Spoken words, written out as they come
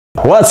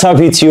What's up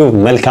YouTube?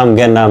 መልካም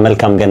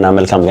ገና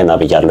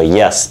ብያለሁ።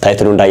 Yes,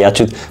 ታይትሉ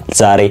እንዳያችሁት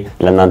ዛሬ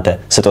ለናንተ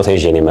ስጦታ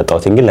ይዤ ነው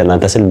የመጣሁት። ግን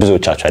ለናንተ ስል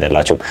ብዙዎቻችሁ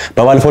አይደላችሁም።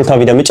 በባለፈው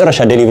ቪዲዮ መጨረሻ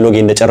ዴሊ ቭሎግ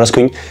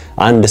እንደጨረስኩኝ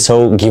አንድ ሰው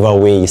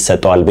ጊቫዌይ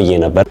ይሰጣል ብዬ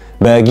ነበር።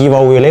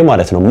 በጊቫዌይ ላይ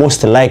ማለት ነው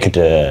most liked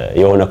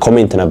የሆነ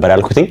ኮሜንት ነበር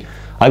ያልኩትኝ።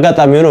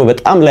 አጋጣሚ ሆኖ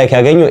በጣም ላይክ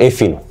ያገኘው ኤፊ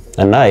ነው።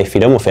 እና ኤፊ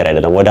ደግሞ ፌር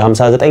አይደለም ወደ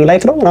 59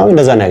 ላይክ ነው ምናምን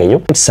እንደዛ ነው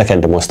ያገኘው።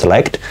 ሰከንድ most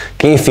liked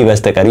ከኤፊ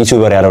በስተቀር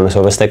ዩቲዩበር ያልሆነ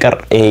ሰው በስተቀር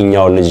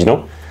ይሄኛው ልጅ ነው።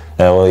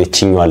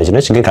 እቺኛው ልጅ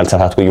ነች ግን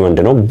ካልተሳሳትኩኝ ወንድ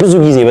ነው። ብዙ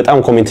ጊዜ በጣም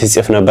ኮሜንት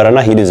ሲጽፍ ነበርና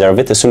he deserve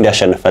it እሱ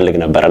እንዲያሸንፍ ፈልግ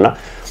ነበርና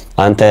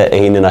አንተ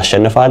ይሄንን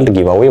አሸንፋል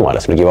ጊቫዌይ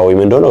ማለት ነው። ጊቫዌይ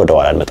ምን እንደሆነ ወደ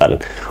ኋላ እንመጣለን።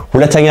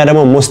 ሁለተኛ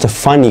ደግሞ most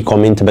funny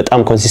comment በጣም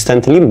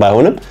consistently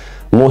ባይሆንም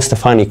most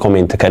funny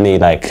comment ከኔ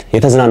ላይክ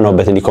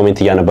የተዝናናውበት እንዲ ኮሜንት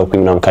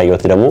ያነበብኩኝ ምናምን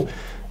ካየሁት ደግሞ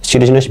እቺ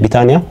ልጅ ነች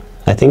ቢታኒያ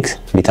I think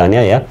ቢታኒያ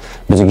ያ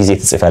ብዙ ጊዜ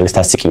ትጽፋለች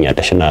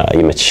ታስቂኛለሽና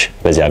ይመች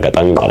በዚህ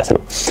አጋጣሚ ማለት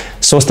ነው።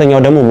 ሶስተኛው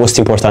ደግሞ most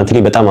importantly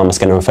በጣም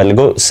አመስገን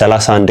የምፈልገው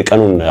 31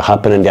 ቀኑን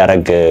happen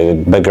እንዲያረግ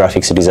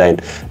በግራፊክስ ዲዛይን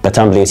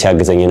በታምብሌን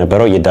ሲያግዘኝ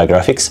የነበረው የዳ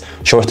ግራፊክስ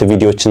ሾርት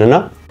ቪዲዮዎችንና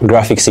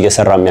ግራፊክስ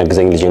እየሰራ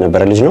የሚያግዘኝ ልጅ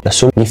የነበረ ልጅ ነው።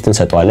 እሱ ጊፍት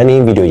እንሰጠዋለን።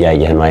 ይሄን ቪዲዮ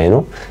ያያየህ ነው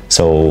አይነው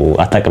so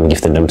አጣቀም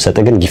ጊፍት እንደምሰጥ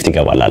ግን ጊፍት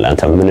ይገባላል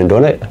አንተ ምን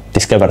እንደሆነ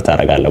ዲስከቨር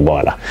ታረጋለህ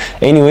በኋላ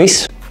anyways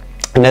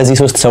እነዚህ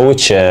ሶስት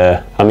ሰዎች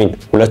አሚን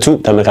ሁለቱ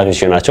ተመልካቾች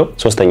ናቸው።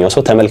 ሶስተኛው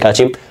ሰው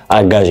ተመልካችም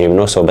አጋዥም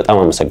ነው። ሰው በጣም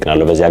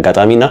አመሰግናለሁ በዚህ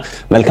አጋጣሚና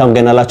መልካም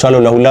ገና ላችኋለሁ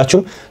ለሁላችሁ።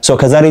 ሰው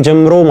ከዛሬ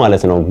ጀምሮ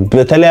ማለት ነው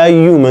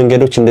በተለያዩ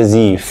መንገዶች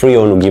እንደዚህ ፍሪ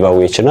ሆኑ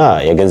ጊቫዌዎችና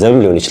የገንዘብም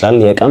ሊሆን ይችላል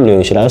የቀም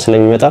ሊሆን ይችላል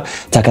ስለሚመጣ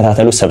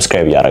ተከታተሉ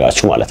ሰብስክራይብ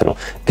ያደርጋችሁ ማለት ነው።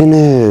 ግን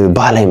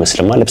ባላ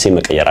ይመስልማ ልብሴ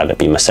መቀየር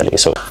አለብኝ መሰለኝ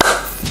ሰው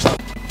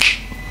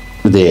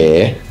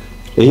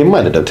ይሄማ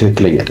አይደለም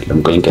ትክክለኛ አይደለም።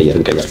 ቆይ እንቀየር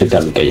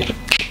ፍቃድ እንቀየር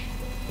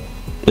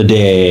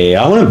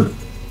አሁንም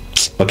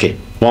Okay,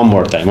 one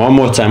more time.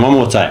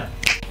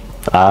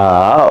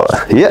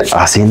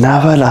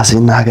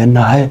 አሲና ገና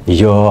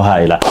ዮ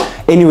ሃይላ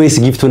anyways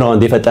ጊፍቱ ነው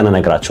እንደፈጠነ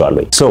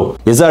ነግራችኋለሁ። so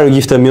የዛሬው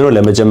ጊፍት የሚሆነው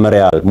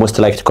ለመጀመሪያ most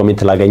liked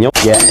comment ላገኘው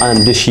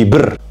የ1000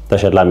 ብር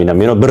ተሸላሚ ነው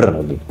የሚሆነው ብር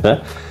ነው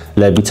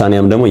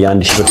ለቢታኒያም ደግሞ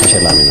የ1000 ብር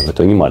ተሸላሚ ነው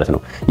መጥቶኝ ማለት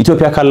ነው።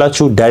 ኢትዮጵያ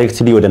ካላችሁ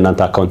ዳይሬክትሊ ወደ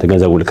እናንተ አካውንት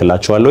ገንዘብ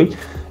ልክላችኋለሁ።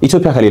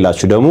 ኢትዮጵያ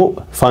ከሌላችሁ ደግሞ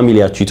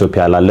ፋሚሊያችሁ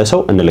ኢትዮጵያ ላለ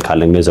ሰው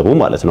እንልካለን ገንዘቡ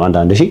ማለት ነው።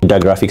 አንድ ሺህ ዳ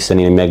ግራፊክስ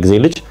እኔን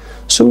የሚያግዘኝ ልጅ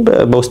እሱም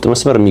በውስጥ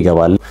መስመር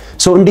የሚገባል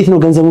ሰው እንዴት ነው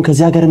ገንዘቡን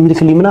ከዚህ ሀገር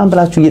የሚልክልኝ ምናምን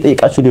ብላችሁ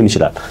እየጠየቃችሁ ሊሆን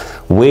ይችላል።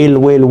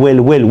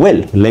 well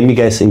let me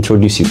guys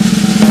introduce you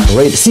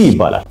ሬድ ሲ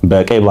ይባላል።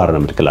 በቀይ ባህር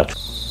ነው የምልክላችሁ።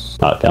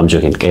 I'm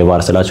joking ቀይ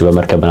ባህር ስላችሁ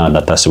በመርከብ ነው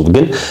እንዳታስቡ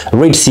ግን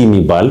ሬድ ሲ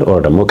የሚባል or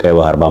ደግሞ ቀይ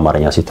ባህር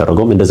በአማርኛ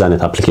ሲተረጎም እንደዛ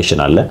አይነት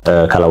አፕሊኬሽን አለ።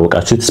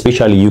 ካላወቃችሁት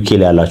ስፔሻሊ ዩኬ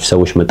ላይ ያላችሁ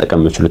ሰዎች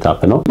መጠቀም የምትችሉት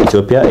አፕ ነው።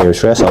 ኢትዮጵያ፣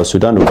 ኤርትራ፣ ሳውዝ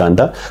ሱዳን፣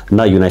 ኡጋንዳ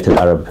እና ዩናይትድ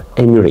አረብ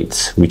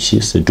ኤሚሬትስ which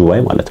is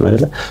ዱባይ ማለት ነው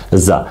አይደለ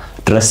እዛ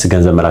ድረስ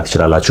ገንዘብ መላክ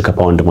ትችላላችሁ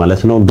ከፓውንድ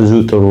ማለት ነው። ብዙ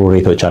ጥሩ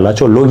ሬቶች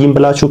አላቸው። ሎጊን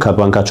ብላችሁ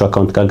ከባንካችሁ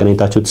አካውንት ጋር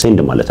ገናኝታችሁ ሴንድ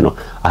ማለት ነው።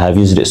 I have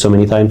used it so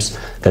many times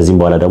ከዚህም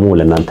በኋላ ደግሞ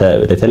ለናንተ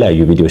ለተለያዩ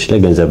ቪዲዮዎች ላይ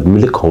ገንዘብ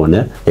ምልክ ሆነ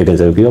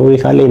የገንዘብ ጊቫዌይ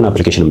ካለ እና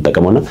አፕሊኬሽን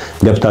መጠቀምና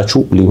ገብታችሁ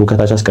ሊንኩ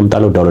ከታች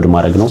አስቀምጣለሁ ዳውንሎድ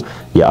ማድረግ ነው።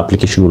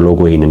 የአፕሊኬሽኑ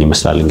ሎጎ ይሄንን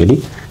ይመስላል እንግዲህ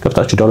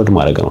ገብታችሁ ዳውንሎድ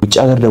ማድረግ ነው። ውጭ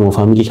ሀገር ደግሞ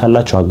ፋሚሊ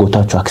ካላችሁ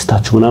አጎታችሁ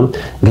አክስታችሁ ምናምን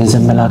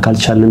ገንዘብ መላክ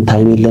አልቻልን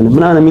ታይም የለንም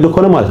ምናምን የሚሉ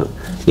ከሆነ ማለት ነው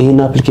ይሄን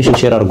አፕሊኬሽን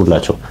ሼር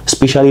አድርጉላቸው።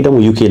 ስፔሻሊ ደግሞ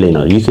ዩኬ ላይ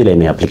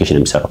ነው አፕሊኬሽን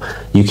የሚሰራው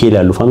ዩኬ ላይ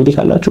ያሉ ፋሚሊ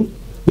ካላችሁ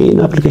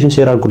ይሄን አፕሊኬሽን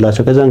ሼር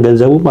አድርጉላቸው። ከዛን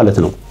ገንዘቡ ማለት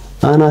ነው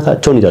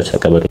አናታቸውን ይዛችሁ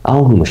ተቀበሉ።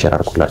 አሁን ነው ሼር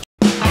አድርጉላቸው።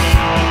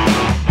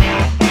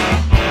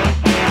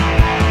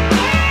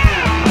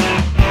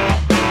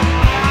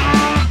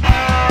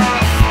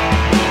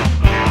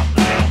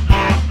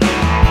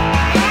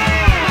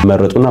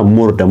 መረጡና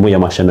ሞር ደግሞ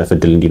የማሸነፍ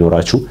እድል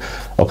እንዲኖራችሁ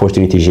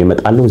ኦፖርቹኒቲ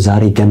ይመጣሉ።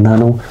 ዛሬ ገና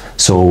ነው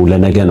ሶ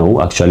ለነገ ነው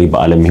አክቹአሊ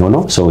በአለም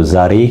የሚሆነው ሶ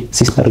ዛሬ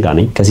ሲስተር ጋር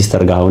ነኝ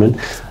ከሲስተር ጋር ሆነን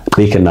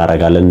ኬክ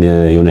እናረጋለን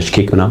የሆነች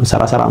ኬክ ምናምን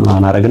ሰራ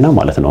ምናምን አረግና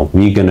ማለት ነው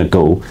we gonna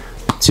go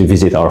to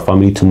visit our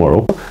family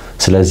tomorrow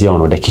ስለዚህ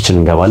አሁን ወደ ኪችን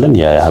እንገባለን።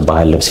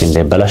 የባህል ልብስ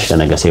እንዳይበላሽ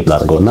ለነገ ሴቭ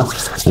ላድርገውና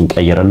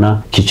እንቀይርና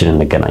ኪችን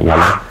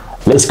እንገናኛለን።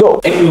 let's go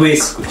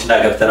anyways ኩችና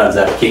ገብተናል።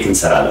 ዛሬ ኬክ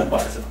እንሰራለን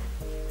ማለት ነው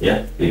ያ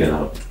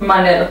ይገናው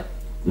ማነው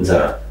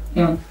እንሰራለን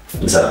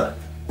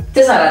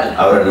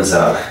አብረን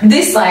እንሰራለን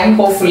this time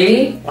hopefully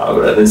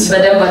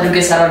በደንብ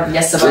አድርገን እንሰራለን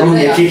ያስባል።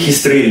 የኬክ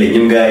ሂስትሪ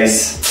የለኝም ጋይስ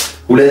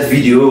ሁለት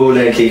ቪዲዮ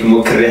ላይ ኬክ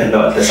ሞክሬያለሁ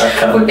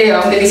አልተሳካም።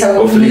 እንግዲህ ሰው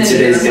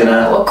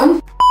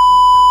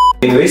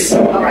anyways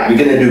we're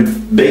going to do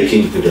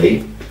baking today.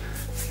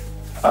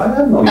 I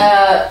don't know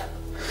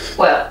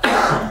well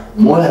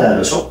more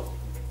than so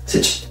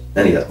sit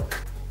anida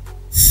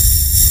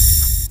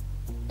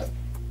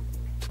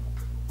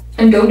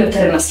and don't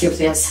turn us you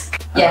yes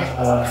yeah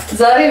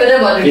sorry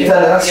በደንብ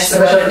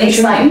አድርገን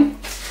next time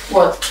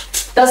what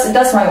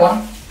that's my one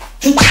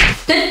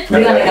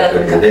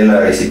ሌላ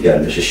ሬሲፒ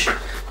አለሽ እሺ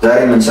ዛሬ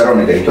ምን ሰራው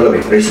ነገር ቶሎ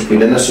ቤት ሬሲፒ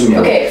ለነሱ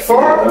ነው okay for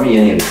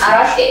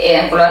አራት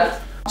እንቁላል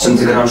ስንት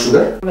ግራም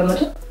ሹገር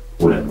 200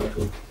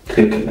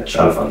 ትክክል ነሽ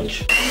አልፋለች።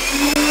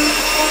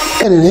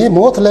 እኔ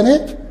ሞት ለኔ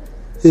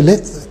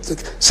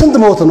ስንት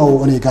ሞት ነው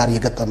እኔ ጋር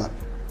የገጠመ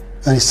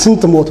እኔ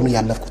ስንት ሞት ነው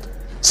ያለፍኩት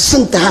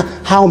ስንት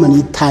how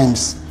many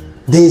times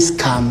this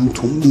come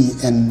to me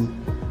and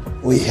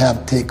we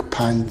have take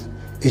bind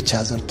each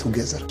other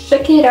together.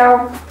 Shake it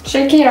out.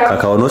 Shake it out.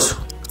 Kakaonos?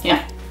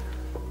 Yeah.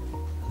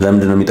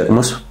 Lemon no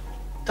mitakmos?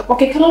 The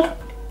okay color?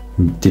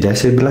 Did I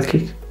say black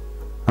cake?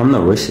 I'm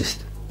not racist.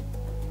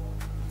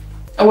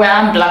 Oh, well,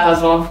 I'm black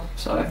as well.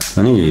 Sorry.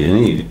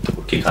 Any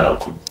cake I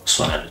don't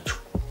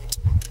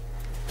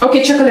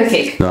Okay, chocolate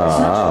cake.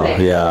 Ah,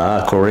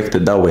 yeah,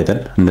 corrected that way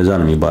then.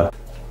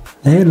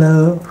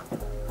 Hello.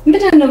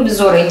 But I'm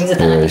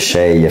not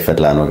Shay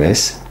Fedlano,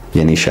 guys.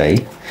 Yenny Shay.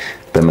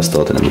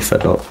 በመስታወት ነው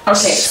የሚፈላው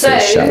Okay, so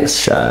shy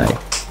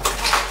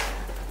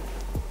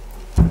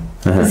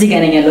እዚህ ጋር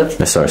ነኝ ያለው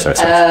sorry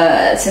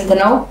ስንት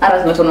ነው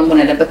 400 ነው መሆን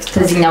ያለበት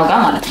ከዚህኛው ጋር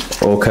ማለት ነው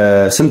ኦኬ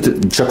ስንት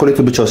ቸኮሌቱ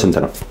ብቻው ስንት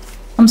ነው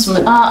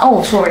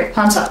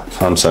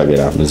 50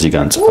 ግራም እዚህ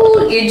ጋር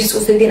እንጽፋለን የእጅ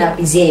ጽሁፍ ግን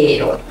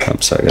አቢዜሮ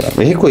 50 ግራም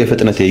ይሄ እኮ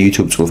የፍጥነት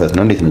የዩቲዩብ ጽሁፈት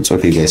ነው እንዴት ነው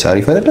ጽሁፍ ጋይስ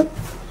አሪፍ አይደለም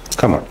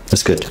come on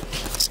it's good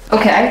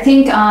okay I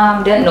think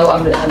don't know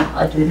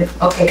I'll do it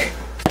okay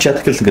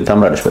ቻትክልት ግን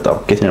ታምራለች በጣም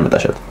ከየት ነው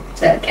ያመጣሻት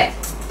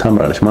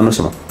ታምራለች ማን ነው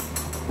ስሟ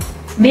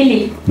ሊሊ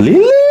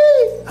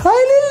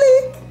ሃይ ሊሊ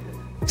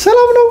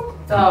ሰላም ነው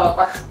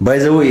ባይ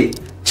ዘ ዌይ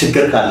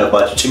ችግር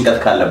ካለባችሁ ጭንቀት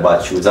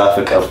ካለባችሁ ዛፍ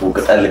ቀፉ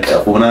ቅጠል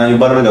ቀፉ ምናምን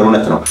የሚባለው ነገር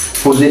እውነት ነው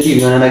ፖዚቲቭ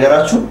የሆነ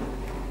ነገራችሁ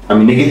አሚ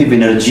ኔጌቲቭ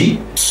ኤነርጂ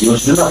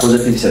ይወስድና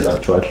ፖዚቲቭ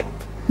ይሰጣችኋል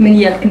ምን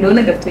ያልክ እንደሆነ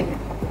ገብቶኛል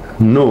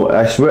no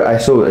I swear I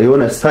saw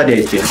የሆነ ስታዲ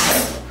አይቼ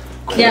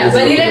Yeah,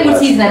 but you didn't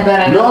see that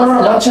better. No,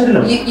 that's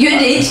not You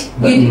did.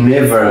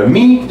 Never.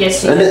 Me? Yes.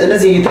 And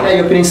as you tell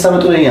your opinions,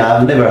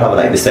 I've never had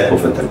like this type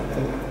of thing.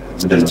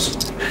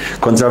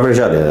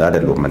 Controversial, I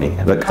don't know many.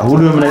 Like, who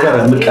do you know?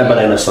 I'm not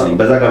going to say.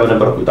 But I have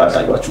never put that.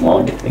 I watch more.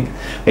 I think.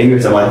 Anyway,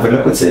 so I feel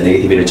like it's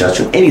negative in the chat.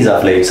 Any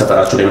stuff like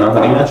separation, I'm not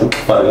going to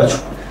watch.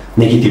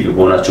 Negative, you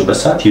want to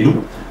watch. You do.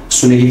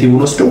 So negative, you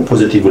must do.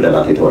 Positive, you don't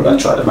have to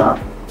watch.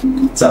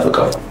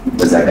 Zafaka.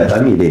 Beza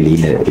gatami deli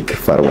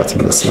farwat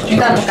nasma.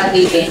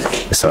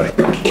 Sorry.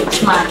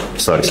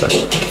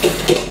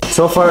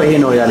 So far you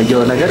know yani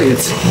your nagar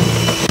it's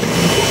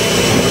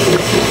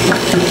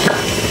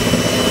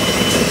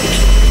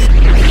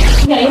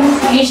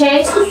you say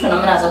it's good no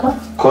mnaza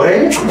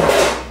Korean?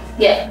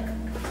 Yeah.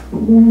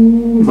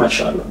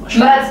 Mashallah.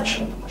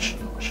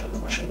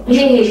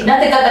 ليش لا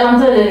تقدر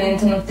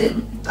انت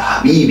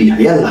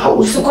حبيبي يلا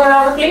حوش سكر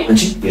عرقلي انت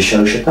يا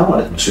شاوي شتا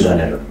مالت السودان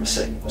يا رب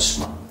مساي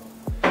اسمع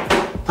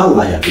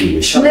الله يا حبيبي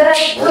السلام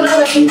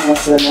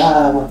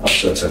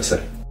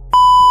سوري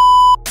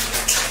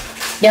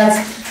يلا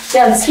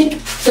سكيب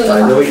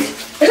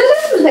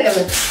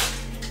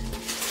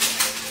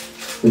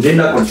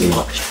دينا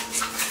كونتينيو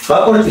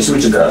فاقولت اسمه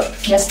جغرا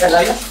يا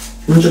سلام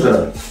من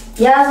جغرا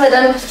يا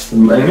بدل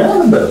ما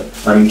نمبر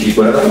انا كيف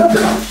ولا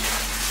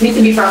need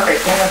to be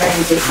perfect whenever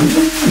you do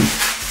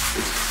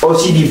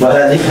OCD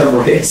balance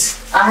coverage.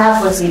 I have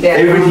OCD.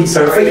 Everything's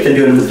perfect and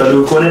you're the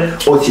corner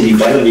OCD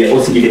balance. The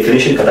OCD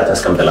definition kada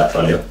taskam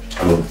talatvalyo.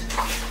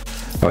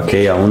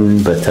 Okay, አሁን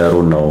በተሩ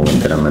ነው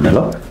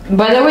እንደምንለው.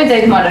 By the way,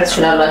 ዘይት ማድረግ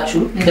ትችላላችሁ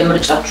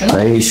እንደምርጫችሁ ነው።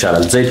 አይ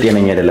ይሻላል። ዘይት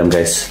ጤነኛ አይደለም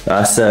guys.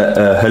 As a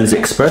health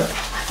expert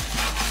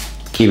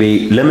ቂቤ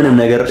ለምንም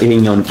ነገር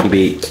ይሄኛውን ቂቤ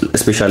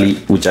ስፔሻሊ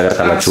ውጭ ሀገር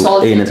ካላችሁ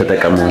ይሄን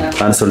ተጠቀሙ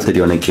አንሶልትድ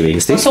የሆነ ቂቤ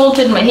እስቲ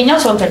salted ነው ይሄኛው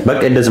salted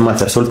በቃ it doesn't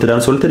matter salted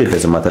unsalted it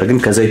doesn't matter ግን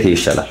ከዘይት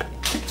ይሻላል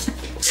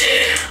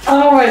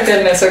Oh my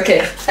goodness, okay.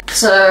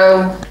 So,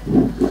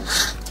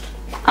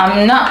 I'm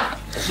not,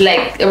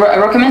 like,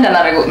 recommend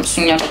another go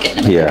sunya packet.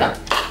 Yeah.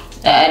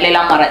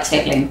 Lela marat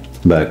saying.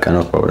 But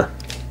no problem.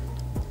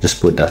 Just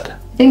put that. I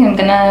think I'm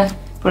gonna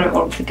put it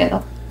all together.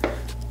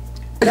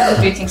 What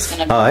do you think is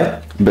gonna be? Aye,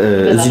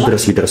 እዚህ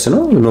ድረስ ቢደርስ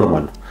ነው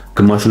ኖርማል ነው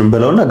ግማሹን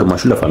እንበላውና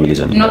ግማሹን ለፋሚሊ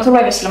ዘንድ ነው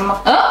ተባይ በስለማ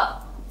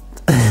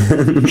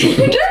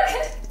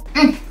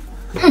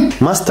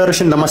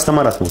ማስተርሽን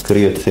ለማስተማራት ነው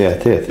ክሪኤት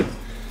ቴት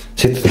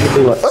ሴት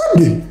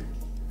አንዴ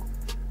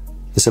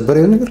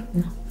የሰበረው ነገር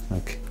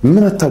ኦኬ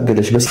ምን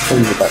አታገለሽ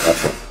በስተኝ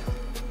ተጣጣፈ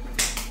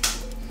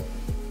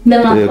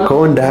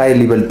ከወንድ ኃይል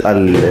ይበልጣል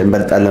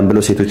እንበልጣለን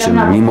ብለው ሴቶች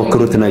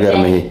የሚሞክሩት ነገር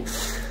ነው ይሄ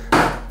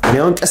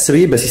ያውን ቀስ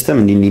ብዬ በሲስተም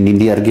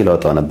እንዲ አድርጌ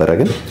ላውጣው ነበር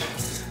ግን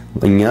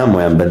እኛ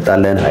ሞያን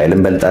በልጣለን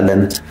ኃይልን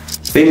በልጣለን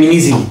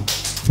ፌሚኒዝም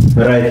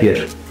right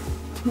here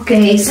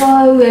okay so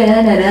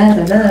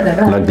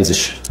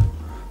ላግዝሽ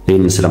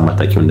ይሄን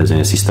ስለማታውቂው እንደዚህ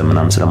አይነት ሲስተም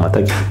ምናምን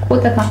ስለማታውቂው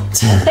ቆጣታ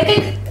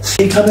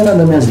ካሜራ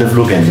ለመያዝ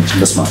ለቭሎግ አይነት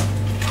በስማ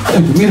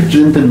ሚርጅ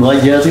እንትን ነው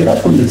አያያዝ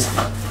ይራቁ እንደዚህ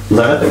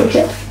ዛሬ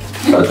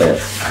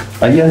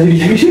አያያዝ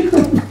ይሽሽ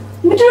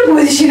ምንድነው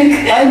ፖዚሽንክ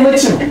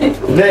አይመችም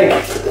like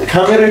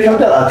camera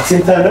ይከብዳል at the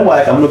same time ነው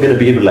I'm not going to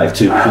be able like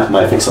to put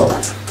my face on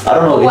I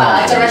don't know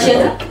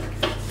አጨራሽታ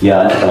ያ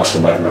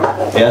ለማስገባት ነው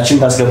ያቺን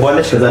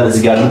ታስገባለች ከዛ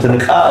እዚህ ጋር እንትን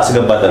ዕቃ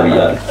አስገባታ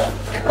ብያለሁ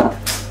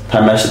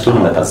ታናሽ ጡር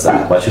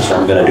መታሰባችሁ so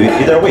I'm going to do it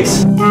either ways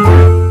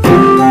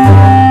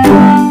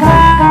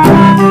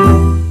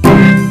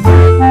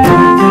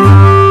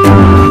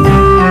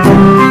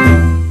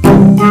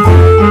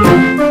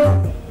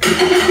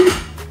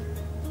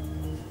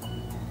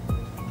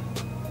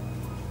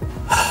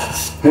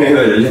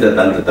اللي ده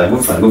طالع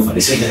غفر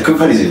يسجل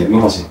كفر يسجل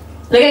مو حسين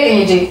لقيت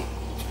يجي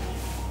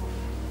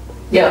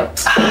يلا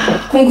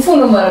Kung fu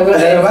no marago.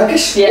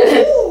 Bakish?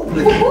 Yeah.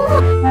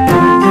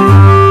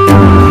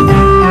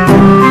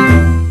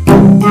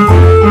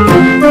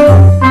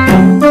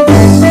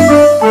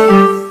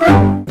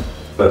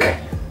 Okay.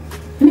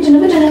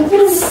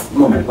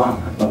 Moment, one.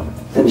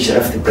 Then you should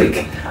have to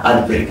break.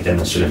 I'll break them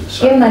as soon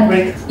as You're not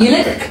break. You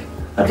look.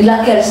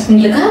 Like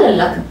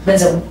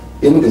there's a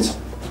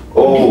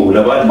Oh,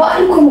 Laban. why?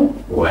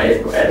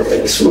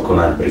 Why? So can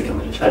I break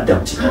them? I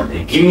don't know.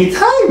 Give me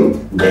time.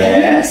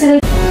 Yeah.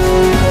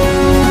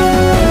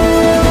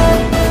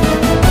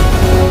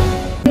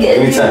 Give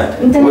me time.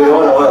 Wait.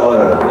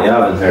 You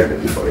haven't heard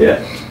it before, yeah.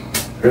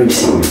 Very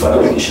simple for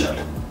application.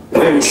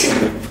 Very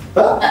simple.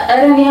 I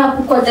don't have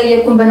to call the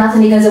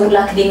Kumbanatan because of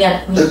luck.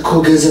 The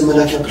Kogas and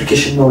Malaki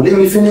application. No, let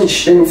me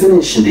finish.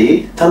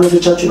 The time of the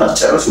church not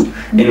Charasu.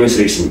 Anyways,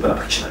 very simple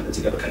application. Let's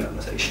get a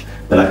conversation.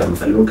 The lack of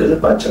fellow because the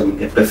batch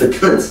of perfect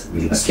friends.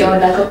 We must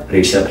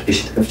raise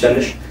application of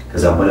challenge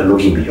because I'm going to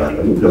log in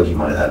beyond logging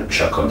my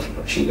Bucha account.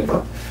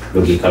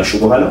 Logging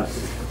Kalshuhala.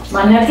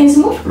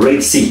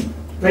 Rate C.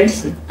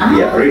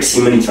 Yeah, rate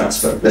C money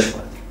transfer. That's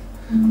what.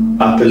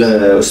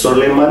 Apple store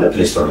lane,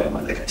 Play Store lane,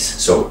 guys.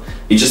 So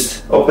you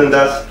just open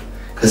that.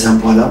 Because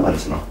I'm going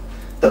to know.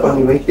 The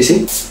only way, you see?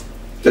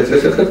 Look.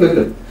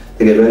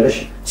 The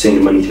Gavelish,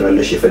 send money to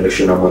Elish, if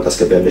election of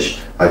Montascabelish,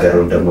 I got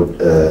on the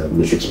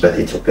music about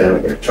Ethiopia,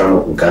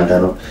 Electrano,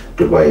 Uganda,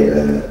 Dubai,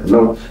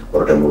 no,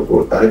 or the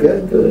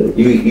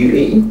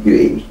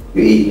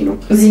UAE, no.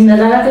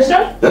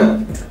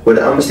 Well,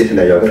 I'm still in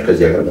the Yaga because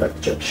they are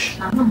like church.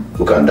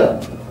 Uganda,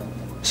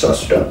 South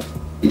Sudan,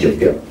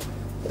 Ethiopia,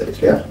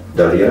 Eritrea,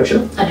 Daria,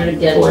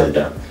 well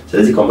done.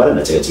 ስለዚህ ኮምባላ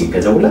ነጨጭኝ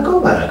ከዛው ሁላ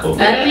ኮምባላ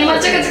አረ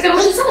ማጨቀጨቀ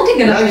ወሽ ሰዓት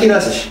ይገና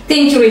አኪራስሽ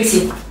ቴንክ ዩ ሬሲ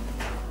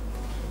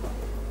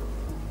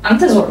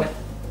አንተ ዞር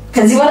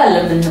ከዚህ በኋላ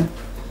አለብንም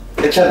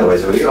ለቻለው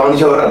ወይዘው አሁን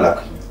ይወራላክ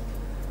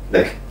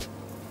ለክ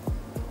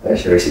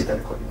እሺ ሬሲ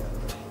ታልኩ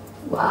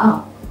ዋው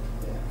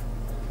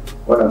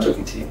what I'm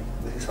talking to you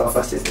this is how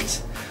fast it is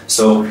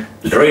so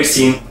ሬሲ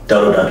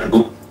ዳውንሎድ አድርጉ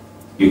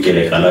ዩኬ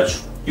ላይ ካላችሁ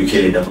ዩኬ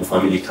ላይ ደግሞ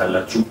ፋሚሊ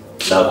ካላችሁ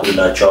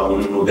ላኩላችሁ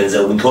አሁን ነው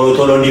ገንዘቡን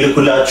ቶሎ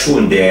እንዲልኩላችሁ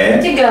እንደ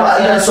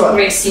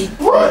ሬሲ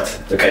what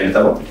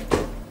ተቀይጣው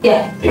ያ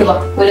ይባ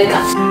ወለካ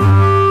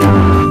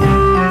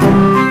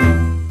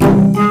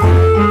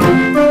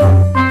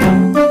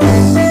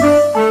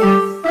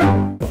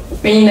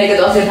ምን ነገር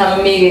አፍሪካ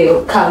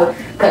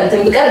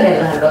ከእንትን ብቀር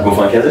ያለሃለው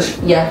ጉንፋን ያዘሽ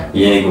ያ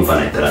የኔ ጉንፋን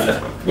አይተላለፍ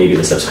ነው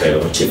የግል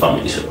ሰብስክራይበሮች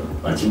ፋሚሊ ስለሆነ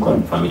አንቺ እንኳን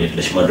ፋሚሊ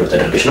አይደለሽ ማድረግ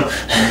ተደርገሽ ነው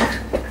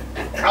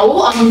አው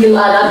አሁን ግን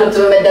አላደረግኩት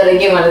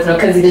በመደረጌ ማለት ነው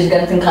ከዚህ ልጅ ጋር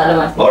እንትን ካለ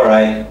ማለት ነው all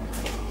right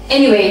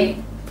anyway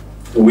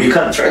we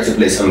can try to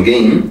play some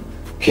game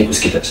ኬክ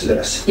ውስጥ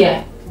ከተስለራስ yeah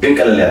ግን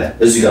ቀለል ያለ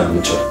እዚህ ጋር ነው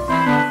የምንጨው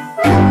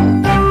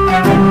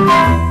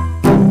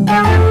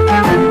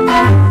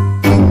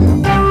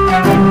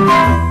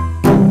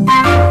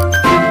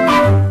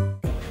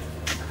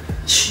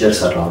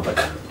ደርሳለሁ በቃ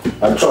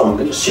አጫው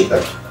ግን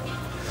ሲቀር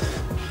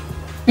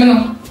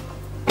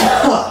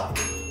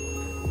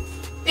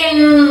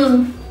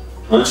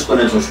አንቺ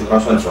ኮኔክሽን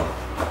ራሱ አጫው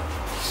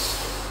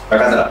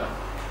አካተራ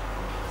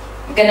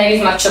gonna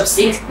use my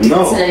chopstick no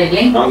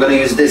I'm going to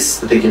use this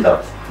to take it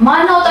out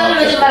ማን ነው ታዲያ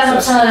መጀመሪያ ነው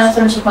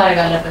ማድረግ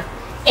አለበት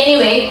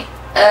anyway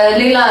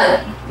ሌላ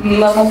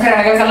መሞከር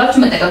ነገር ካላችሁ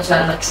መጠቀም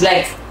ትችላላችሁ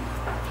like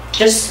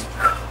just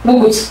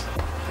ሙጉት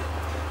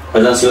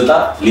በዛን ሲወጣ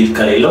ሊድ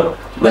ከሌለው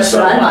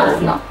መስራል ማለት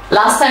ነው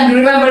last time you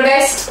remember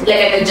guys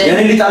ለቀቀጀ የኔ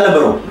ሊድ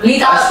አልነበረው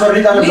አስፈር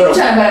ሊድ አልነበረው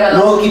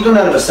ነው ቂጡን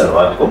ያልበሰለው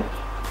አልቆ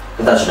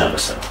ከታች ነው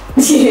ያልበሰለው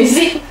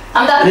seriously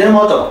አምጣ እኔ ነው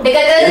ማውጣው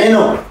እኔ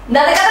ነው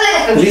እንዳለቀለ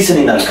ፕሊዝ እኔ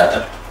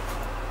እንዳልቃጠል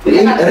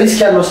ሪስክ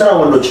ያለው ስራ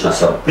ወንዶች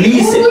ናቸው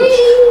ፕሊዝ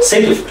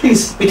ሴፍ ፕሊዝ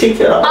we take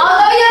care of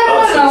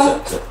ነው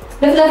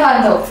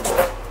ለፍለፋንተው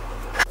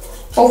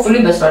hopefully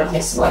መስራል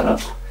ያስባለሁ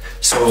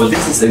so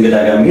this is እንግዳ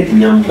ጋር እንግዲህ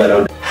እኛም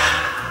በለው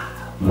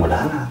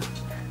ሞላላ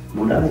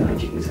ነው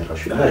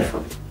እየዘራሽ አሪፍ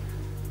ነው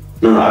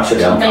no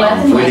actually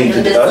I'm waiting to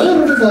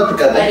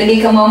አደግ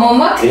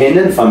ከማማማክ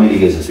ይሄንን ፋሚሊ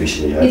ገዘስ ዊሽ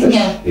ነው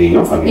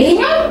ይሄኛው ፋሚሊ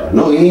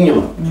ነው ይሄኛው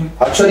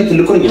actually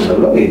ትልቁኛ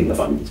ነው ይሄን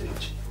ለፋሚሊ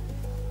ዘች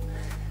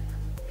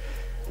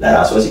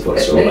ለራስ ወሲኮ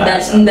so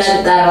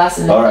እንዳልጣራስ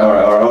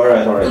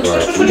alright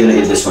we're going to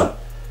eat this one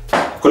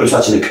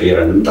ኩልሳችን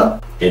ቀይረን እንምጣ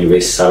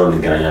anyways ሳሎን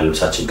እንገናኛለን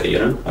ልብሳችን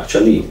ቀይረን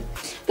actually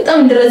በጣም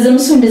እንደረዘም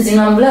እሱ እንደዚህ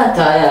ነው ብላ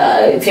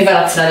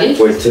ፌቨራት ስላለኝ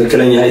ወይ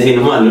ትክክለኛ አይቴን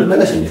ማን ነው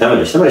መለሽ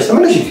ተመለሽ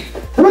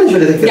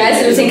ወደ ትክክል ጋይስ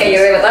ልብሴን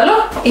ቀይሬ እመጣለሁ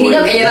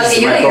ይሄኛው ቀይራስ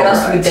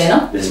የራሱ ጉዳይ ነው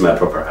this is my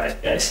proper height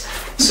guys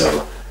so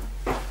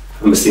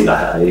I'm still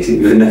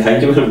in the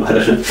hang ምን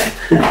ማለት ነው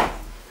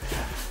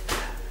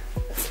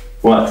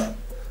what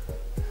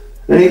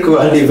እኔ እኮ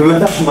አንዴ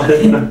በመጣ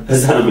ማለት ነው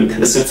እዛ ነው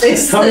የምትከሰው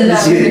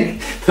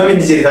ፈሚሊ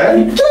ጄሪ ታያል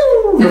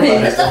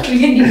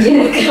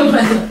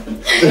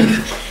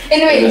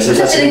anyway let's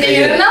get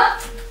it now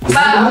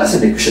ማለት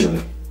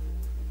ነው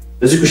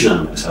እዚህ ኩሽና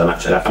ነው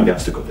ሰላማችሁ አሁን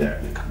ቢያንስ ተቆጣ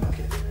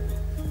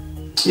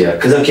ያ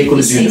ከዛ ኬኩ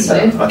ልጅ ይነሳል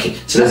ኦኬ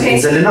ስለዚህ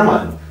እንዘልና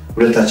ማለት ነው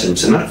ሁለታችንም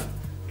ስናርፍ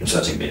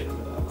ልብሳችን ገይ ነው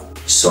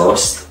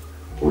 3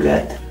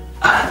 2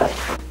 1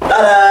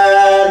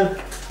 ታዳን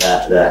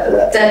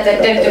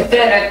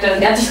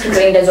Ya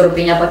tışkırtayım da zor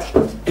bir yapatı.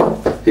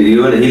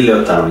 የሆነ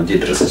ይለውጣ ነው እንጂ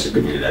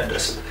ድረሰሽብኝ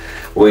ይላደርስ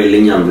ወይ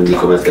ለኛም እንዲ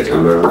ኮሜንት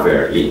ከጨምሮ ፌር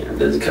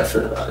እንደዚህ ከፍ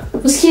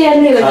እስኪ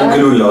ያለ ይበቃ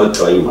አንግሉ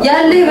ላውጣው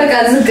ያለ ይበቃ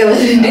ዝቅ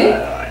በል እንዴ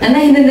እና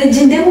ይሄን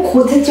ለጅን ደግሞ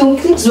ኮተት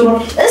ይወክል ዙሮ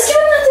እስኪ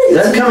በእናትህ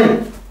that's coming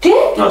ዴ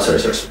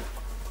sorry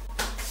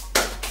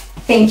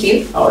thank you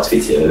አውት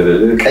ፊት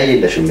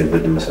ቀይለሽም ግን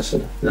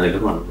በደመሰሰለ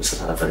ነገር ማለት ነው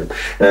ሰታፈረ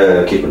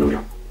ኬክ ነው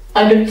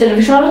አድብ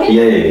ቴሌቪዥን አለ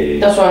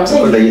that's what I'm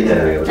saying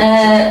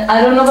I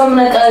don't know when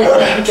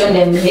I join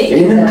them here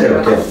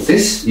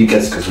this you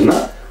guys cuz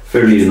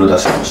fairly you know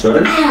that's so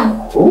good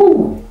ooh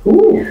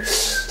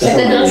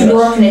that's the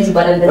one that you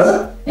bought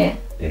yeah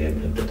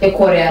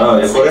Korea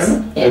Korea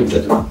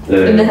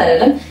እንዴት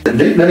አይደለም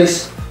እንዴት ነስ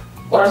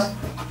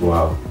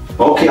wow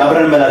okay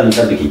አብረን መላል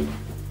እንጠብቂ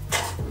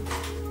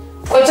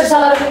ቆይ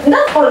ተሳላለ እና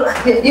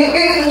you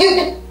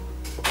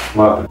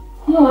wow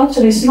oh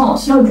actually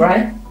it's not dry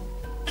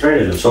try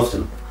it soft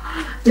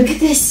look at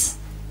this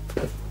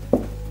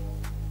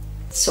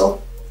so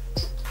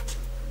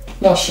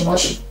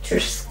moshi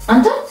cheers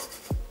anta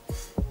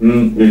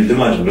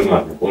ልማድ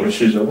ቆርሽ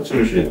ይዘው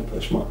ትንሽ ነው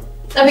ተስማ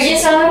አብዬ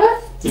ሰላም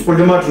ይቆል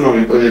ልማድ ነው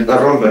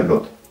የጠራው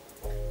በሎት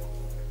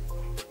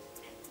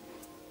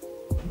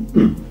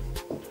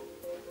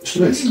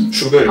ስለዚህ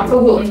ሹገር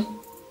አፕሮቭ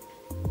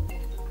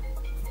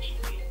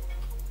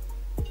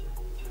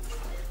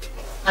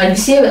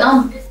አዲስ በጣም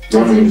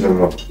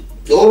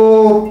ኦ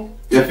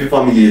የፊ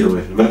ፋሚሊ ነው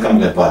መልካም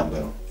ለባል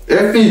ነው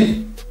ኤፊ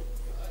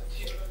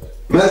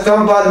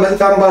መልካም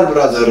ባል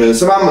ብራዘር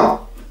ስማማ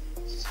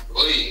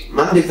ወይ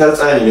ማን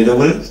ይከርጻኝ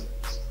ለደውል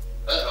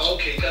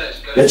ኦኬ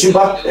እቺ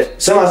ፓርት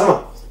ስማ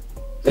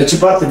እቺ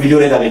ፓርት ቪዲዮ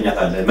ላይ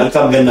ታገኛታለህ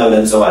መልካም ገና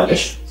ብለን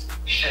ጽዋለሽ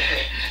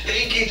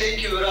ቴንክ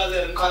ዩ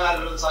ብራዘር እንኳን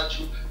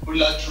አደረሳችሁ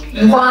ሁላችሁም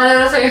እንኳን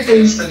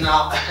አደረሳችሁ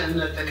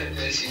እና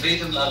ተከታታይ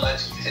ቤትም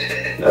ላላችሁ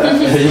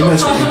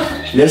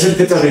ለስልክ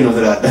ጥሪ ነው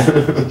ትላለህ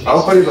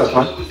አውቀሪ ባታ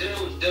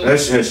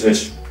እሺ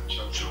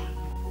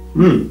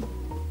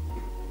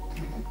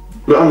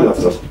በጣም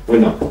ያፍራል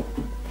ወይና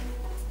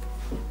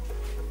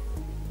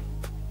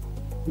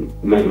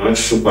ማይማች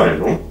ሱፐር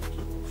ነው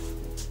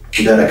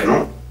ደረቅ ነው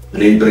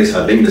ሬብሬስ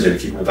አለኝ እንደዚህ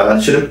ልክ መጣ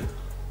አልችልም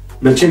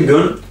መቼም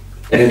ቢሆን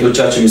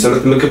እህቶቻችን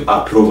የሚሰሩት ምግብ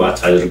አፕሮቫት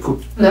አድርጉ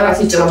ለራሴ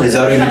ጭራው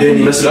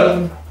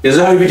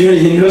የዛሬ ቪዲዮ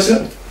ይሄን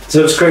ይመስላል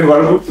subscribe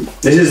አድርጉ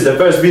this is the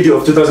first video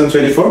of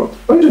 2024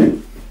 what are you doing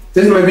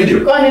this is my video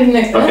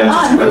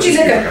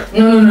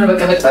no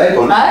በቃ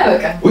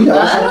ውይ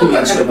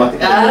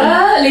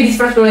ladies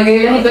first ነው ነገር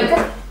በቃ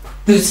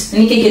ዱስ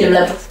እኔ ኬክ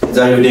ልብላበት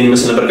ዛሬ ቪዲዮ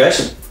ይመስል ነበር ጋይስ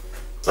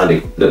አንዴ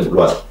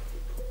ለብሏት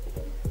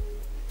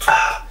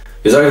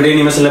የዛሬ ቪዲዮ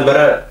ይመስል ነበር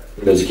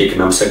ለዚህ ኬክ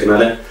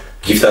እናመሰግናለን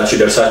ጊፍታችሁ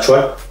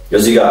ደርሳችኋል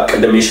እዚህ ጋር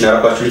ቀደም ሜሽን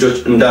ያረኳችሁ ልጆች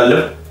እንዳለ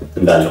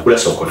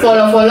ሁለት ሰው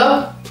ኮነ ፎሎ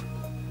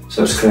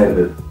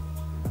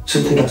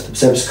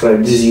subscribe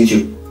this is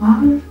YouTube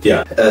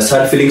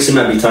self links እና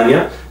ቢታኒያ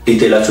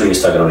ዲቴይላችሁን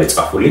ኢንስታግራም ላይ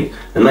ጻፉልኝ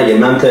እና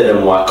የናንተ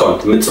ደግሞ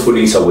አካውንት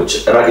ምጽፉልኝ ሰዎች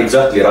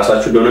ኤግዛክትሊ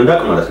ራሳችሁ እንደሆነ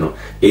እንዳቅ ማለት ነው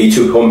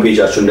የዩቲዩብ ሆም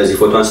ፔጃችሁ እንደዚህ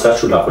ፎቶ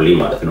አንስታችሁ ላኩልኝ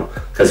ማለት ነው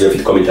ከዚህ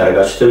በፊት ኮሜንት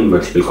ያደረጋችሁትን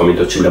መልቲፕል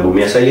ኮሜንቶችን ደግሞ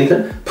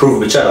የሚያሳየንትን ፕሩፍ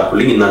ብቻ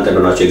ላኩልኝ እናንተ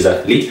እንደሆናችሁ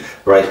ኤግዛክትሊ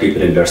ራይት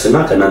ፒፕል እንደርስና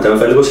ከናንተ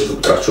መፈልገው ስልክ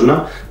ቁጥራችሁና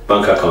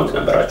ባንክ አካውንት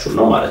ነምበራችሁ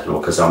ነው ማለት ነው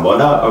ከዛም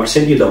በኋላ I will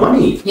send you the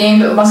money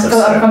ባንክ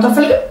አካውንት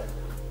አፈልግ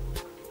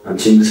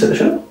አንቺ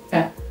እንድሰጥሽ ነው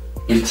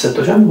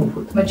ይልተሰጥሻል ማለት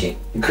ነው መቼ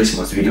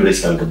የክሪስማስ ቪዲዮ ላይ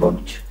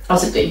ስላልገባች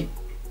አስጠኝ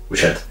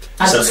ውሸት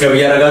ሰብስክራይብ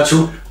ያደረጋችሁ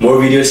ሞር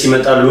ቪዲዮስ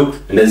ይመጣሉ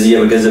እንደዚህ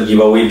የመገንዘብ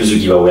ጊቫዌይ ብዙ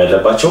ጊቫዌይ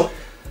ያለባቸው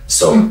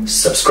so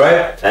subscribe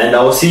and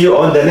I will see you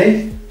on the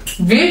next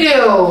video